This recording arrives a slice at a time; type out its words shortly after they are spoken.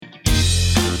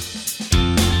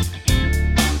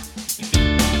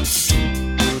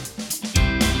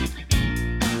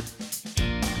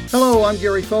Hello, I'm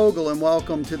Gary Fogle, and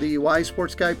welcome to the Wise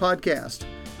Sports Guy podcast.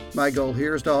 My goal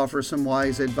here is to offer some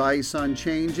wise advice on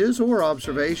changes or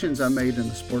observations I made in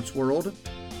the sports world.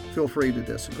 Feel free to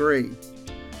disagree.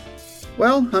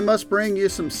 Well, I must bring you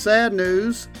some sad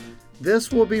news.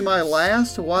 This will be my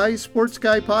last Wise Sports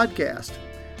Guy podcast.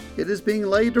 It is being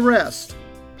laid to rest.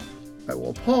 I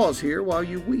will pause here while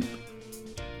you weep.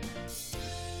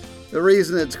 The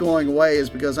reason it's going away is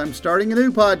because I'm starting a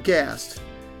new podcast.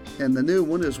 And the new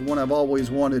one is one I've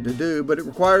always wanted to do, but it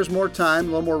requires more time, a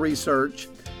little more research.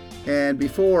 And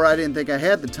before, I didn't think I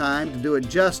had the time to do it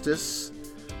justice.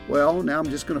 Well, now I'm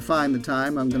just going to find the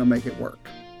time. I'm going to make it work.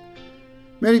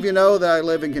 Many of you know that I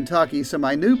live in Kentucky, so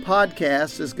my new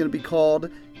podcast is going to be called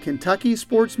Kentucky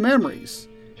Sports Memories.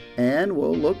 And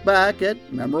we'll look back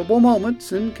at memorable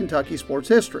moments in Kentucky sports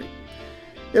history.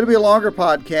 It'll be a longer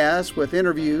podcast with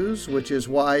interviews, which is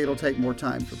why it'll take more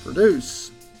time to produce.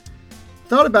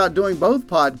 Thought about doing both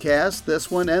podcasts,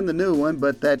 this one and the new one,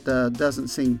 but that doesn't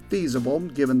seem feasible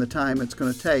given the time it's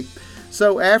going to take.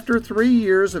 So after 3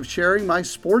 years of sharing my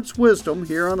sports wisdom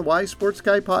here on the Wise Sports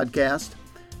Guy podcast,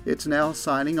 it's now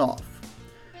signing off.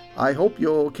 I hope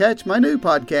you'll catch my new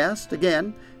podcast.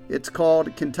 Again, it's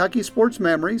called Kentucky Sports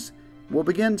Memories. We'll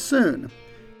begin soon.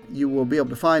 You will be able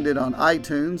to find it on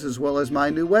iTunes as well as my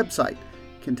new website,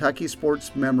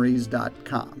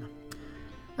 KentuckySportsMemories.com.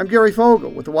 I'm Gary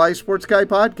Fogle with the Wise Sports Guy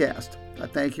podcast. I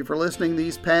thank you for listening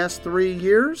these past 3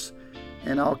 years,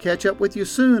 and I'll catch up with you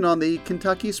soon on the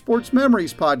Kentucky Sports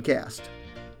Memories podcast.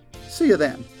 See you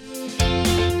then.